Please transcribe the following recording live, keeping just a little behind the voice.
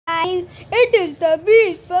guys, it is the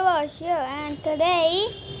Beast Palace here, and today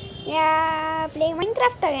we are playing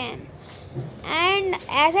Minecraft again. And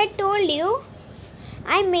as I told you,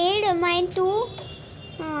 I made my two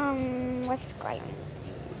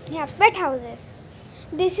pet houses.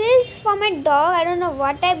 This is for my dog. I don't know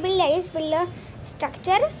what I built. I just built a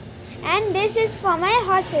structure, and this is for my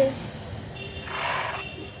horses.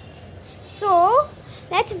 So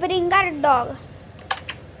let's bring our dog.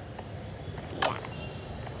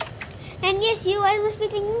 And yes, you guys must be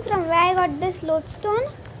thinking from where I got this lodestone.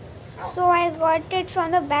 So I got it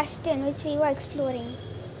from the bastion which we were exploring.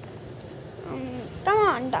 Come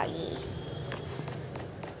on, doggy.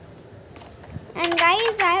 And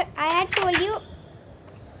guys, I had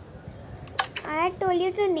told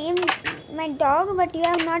you to name my dog, but you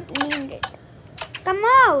have not named it. Come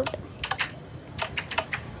out.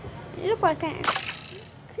 Look what kind of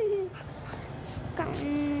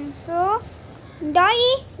come. So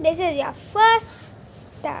doggy, this is your first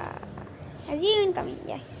star. Are you even coming?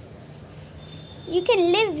 Yes. You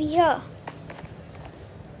can live here.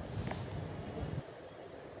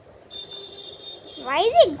 Why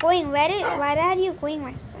is it going? Where are you going,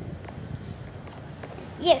 my son?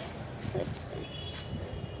 Yes. It's done.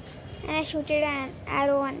 And I shooted an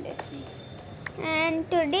arrow on this. And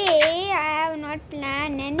today I have not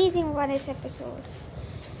planned anything for this episode.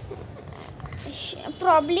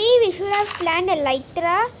 Probably we should have planned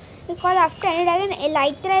Elytra, because after Ender Dragon,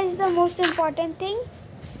 Elytra is the most important thing.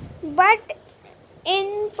 But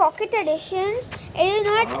in Pocket Edition, it is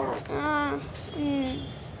not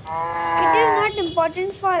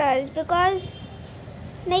important for us, because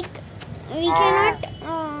like we cannot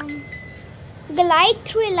glide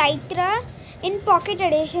through Elytra in Pocket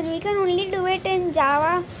Edition. We can only do it in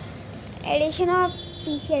Java Edition or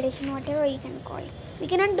PC Edition, whatever you can call it. We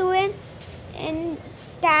cannot do it in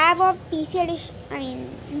tab or PC edition,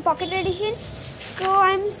 in Pocket Edition. So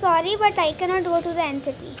I'm sorry, but I cannot go to the end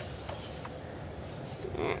city.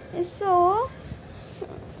 So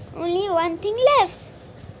only one thing left: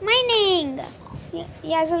 mining.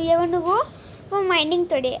 Yeah, so we are going to go for mining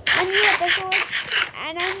today. A new episode,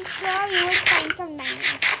 and I'm sure you will find some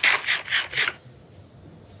diamonds.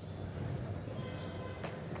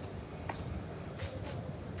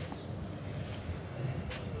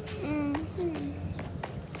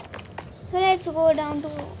 So let's go down to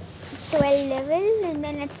 12 level and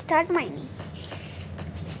then let's start mining.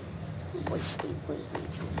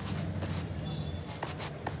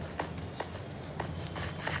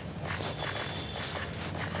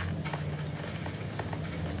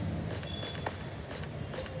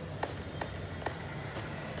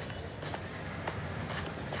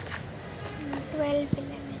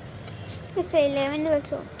 So 11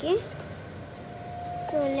 is also okay.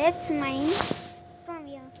 So let's mine from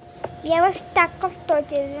here. We have a stack of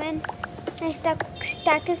torches. When my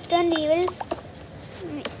stack is done, we will.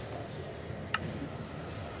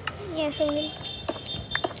 Yes, I will.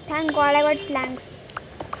 Thank God I got planks.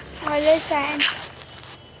 Always sad.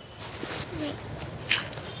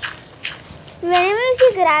 Whenever you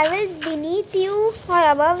see gravel beneath you or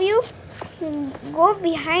above you, go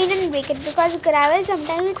behind and break it, because gravel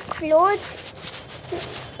sometimes it floats.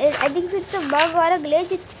 I think it's a bug or a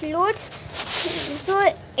glitch. It floats, so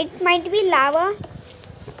it might be lava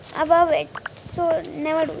above it. So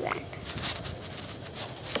never do that.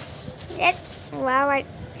 Yes. Wow.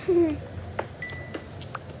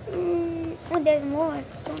 Oh, there's more.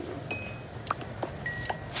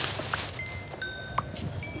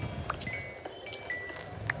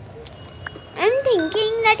 I'm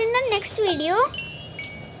thinking that in the next video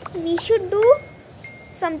we should do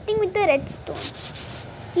something with the redstone.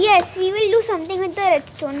 Yes, we will do something with the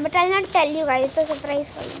redstone, but I'll not tell you guys. It's a surprise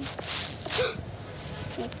for you.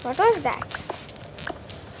 Wait, what was that?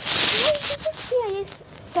 I just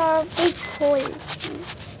saw a big hole.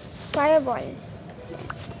 Fireball.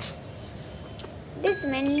 This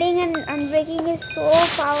mending and unbreaking is so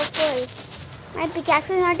powerful. My pickaxe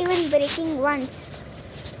is not even breaking once.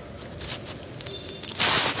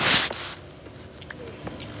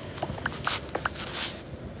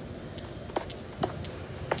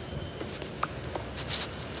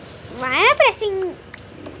 Why am I pressing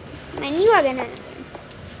menu again and again?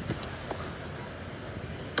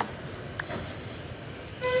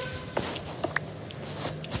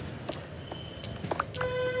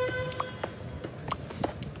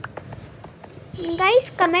 Guys,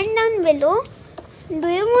 comment down below. Do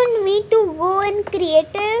you want me to go in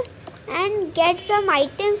creative and get some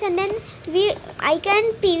items, and then I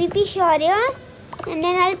can PvP Shaurya, and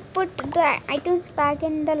then I'll put the items back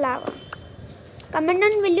in the lava? Comment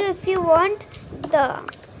down below if you want the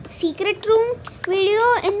secret room video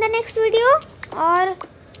in the next video, or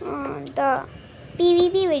the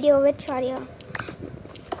PvP video with Sharia.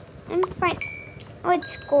 I'm fine. Oh,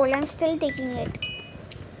 it's cold. I'm still taking it.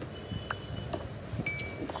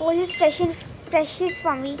 Coal is precious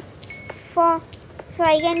for me, so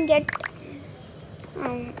I can get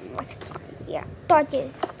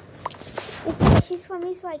torches. It's precious for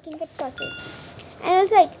me, so I can get torches, and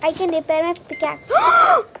also I can repair my pickaxe.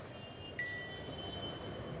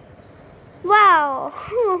 Wow!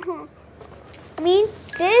 Means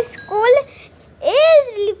this coal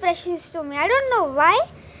is really precious to me. I don't know why,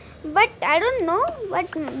 but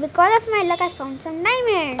because of my luck, I found some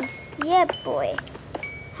diamonds. Yeah, boy.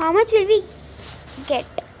 How much will we get?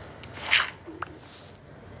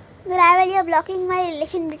 Gravel, you're blocking my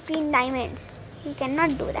relation between diamonds. You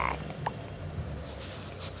cannot do that.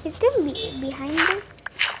 Is there behind this?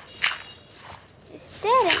 Is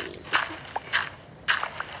there any?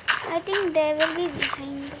 I think there will be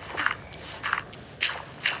behind this.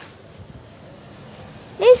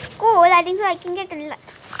 This coal, I think so I can get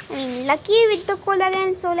lucky with the coal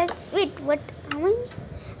again. So let's wait. What? How many?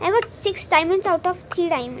 I got 6 diamonds out of 3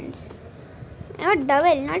 diamonds. I got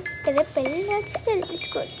double, not triple, but still it's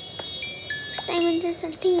good. 6 diamonds is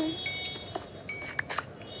something.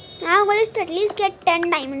 Now goal is to at least get 10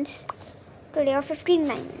 diamonds today, or 15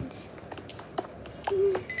 diamonds.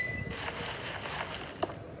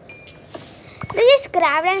 This is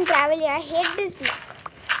gravel and gravel. Yeah, I hate this block.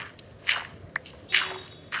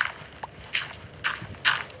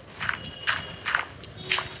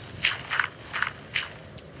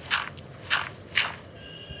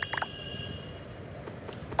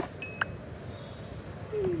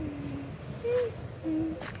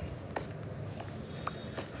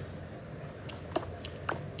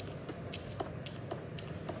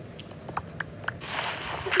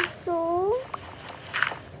 So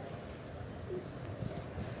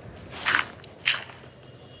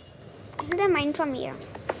should I mine from here?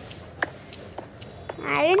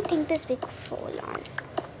 I didn't think this big so long.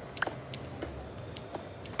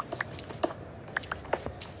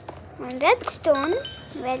 On redstone,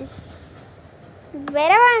 well,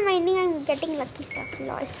 wherever I'm mining, I'm getting lucky stuff.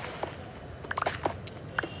 Lol.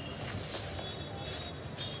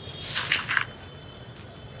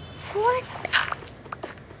 What?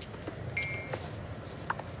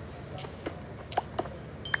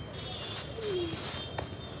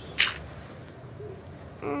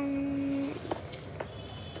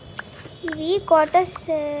 We got a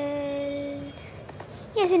cell.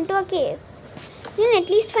 Yes, into a cave. We can at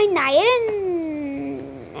least find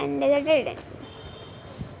iron and deserted.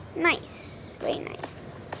 Nice, very nice.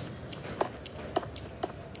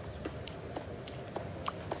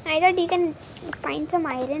 I thought you can find some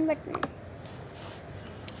iron, but no.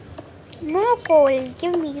 No coal.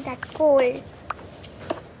 Give me that coal.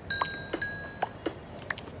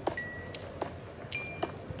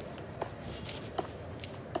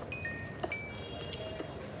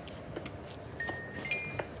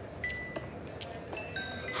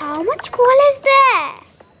 How much coal is there?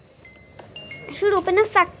 I should open a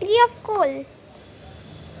factory of coal.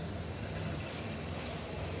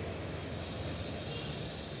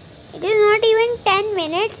 It is not even 10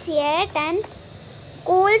 minutes yet, and I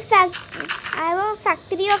have a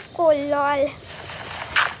factory of coal. Lol.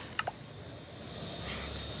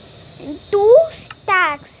 2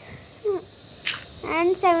 stacks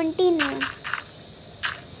and 17 more.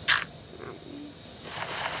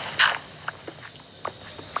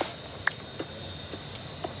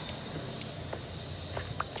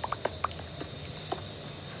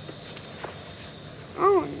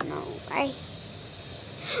 Oh no,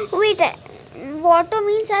 wait, water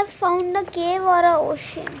means I've found a cave or an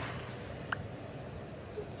ocean.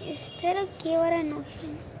 Is there a cave or an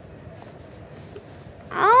ocean?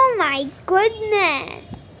 Oh my goodness.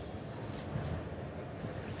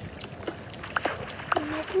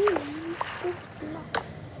 Let me read this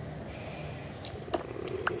blocks.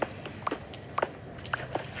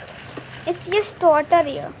 It's just water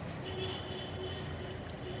here.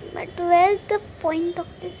 But where's the point of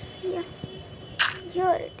this? Here.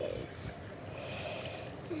 Here it is.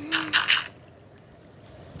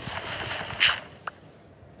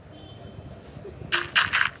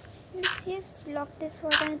 Let's just block this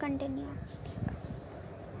water and continue.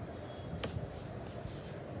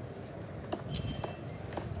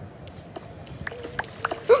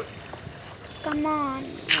 Come on.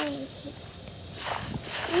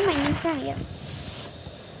 I'm mining from here.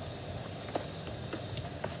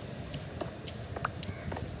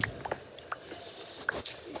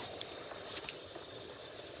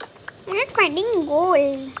 I'm not finding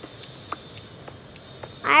gold.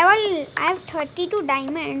 I have 32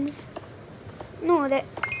 diamonds. No, that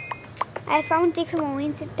I found 6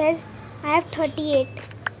 moments. It says I have 38.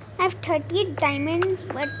 I have 38 diamonds,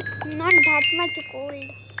 but not that much gold.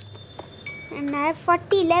 And I have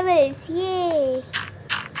 40 levels. Yay!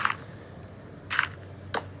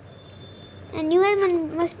 And you guys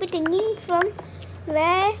must be thinking from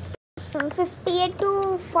where 58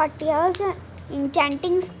 to 40 hours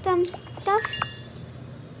enchanting some stuff.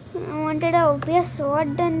 I wanted a OP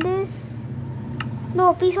sword than this. No,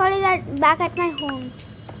 OP sword is back at my home.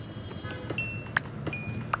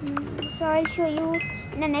 So I'll show you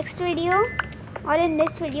in the next video or in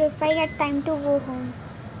this video if I get time to go home.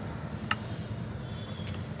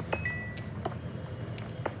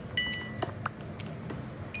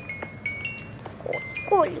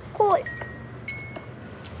 Cool.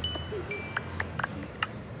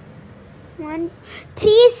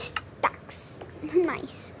 3 stacks.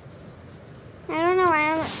 Nice. I don't know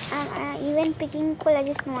why I'm even picking coal. I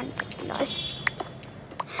just want it.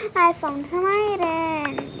 I found some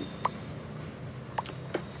iron.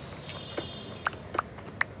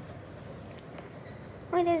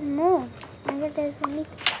 Oh, there's more. I guess there's only.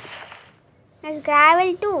 There's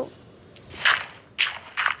gravel too.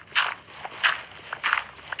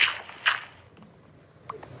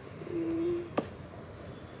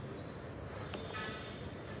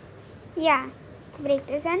 Yeah, break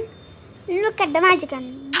this and look at the magic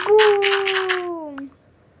gun. Boom!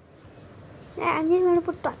 Yeah, I'm just going to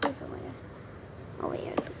put torches over here. Over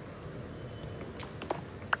here too.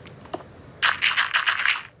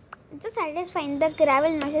 It's so satisfying. The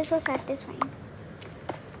gravel noise is so satisfying.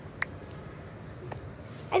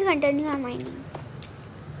 Let's continue our mining.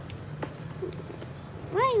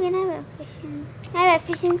 Why even have efficiency? I have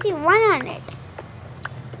efficiency 1 on it.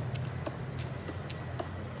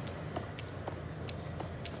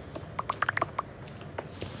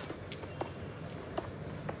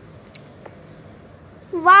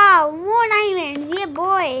 Wow, more diamonds. Yeah,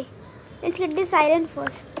 boy. Let's get this iron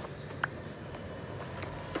first.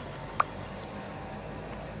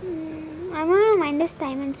 I'm gonna mine this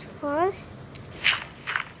diamonds first.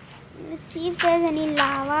 Let's see if there's any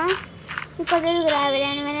lava. Because there's gravel,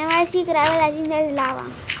 and whenever I see gravel, I think there's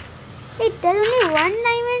lava. Wait, there's only 1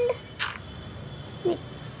 diamond? Wait,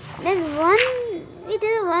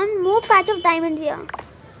 there's one more patch of diamonds here.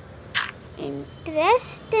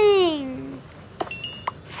 Interesting.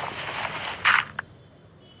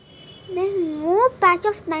 There's more patch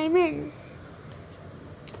of diamonds.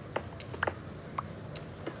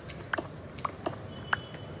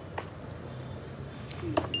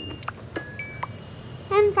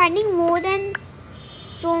 I'm finding more than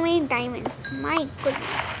so many diamonds. My goodness.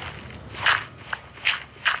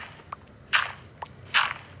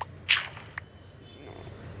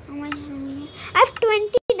 I have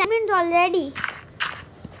 20 diamonds already.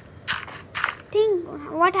 Think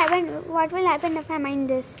what will happen if I mine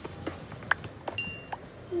this?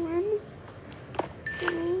 1,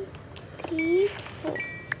 2, 3, 4.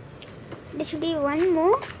 There should be one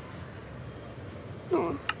more.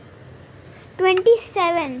 No.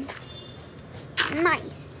 27.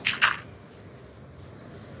 Nice.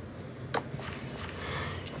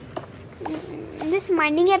 This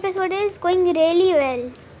mining episode is going really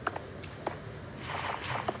well.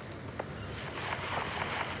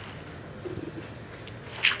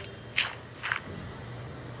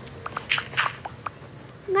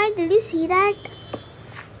 Guys, did you see that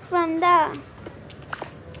from the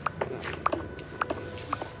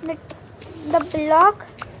block?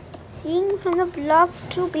 Seeing from the block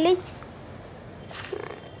through glitch.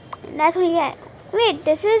 That's what. Yeah. Wait,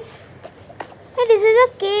 this is a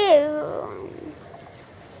cave.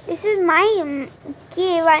 This is my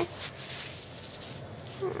cave.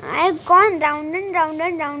 I've gone round and round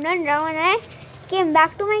and round and round, and I came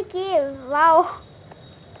back to my cave. Wow.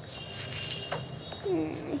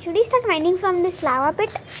 Should we start mining from this lava pit?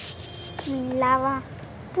 I mean lava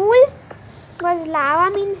pool, because lava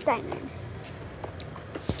means diamonds.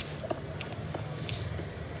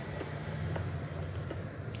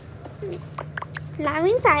 Lava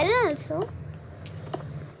means iron also.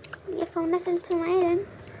 We found ourselves some iron.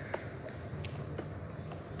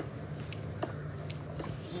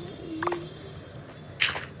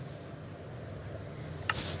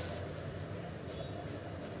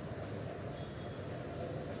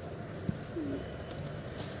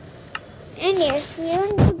 And yes, we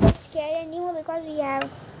don't need to get scared anymore because we have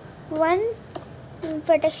one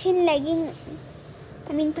protection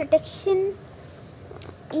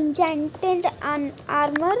enchanted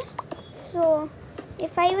armor. So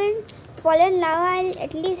if I even fall in lava, I'll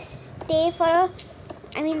at least live for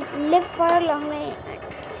a long way.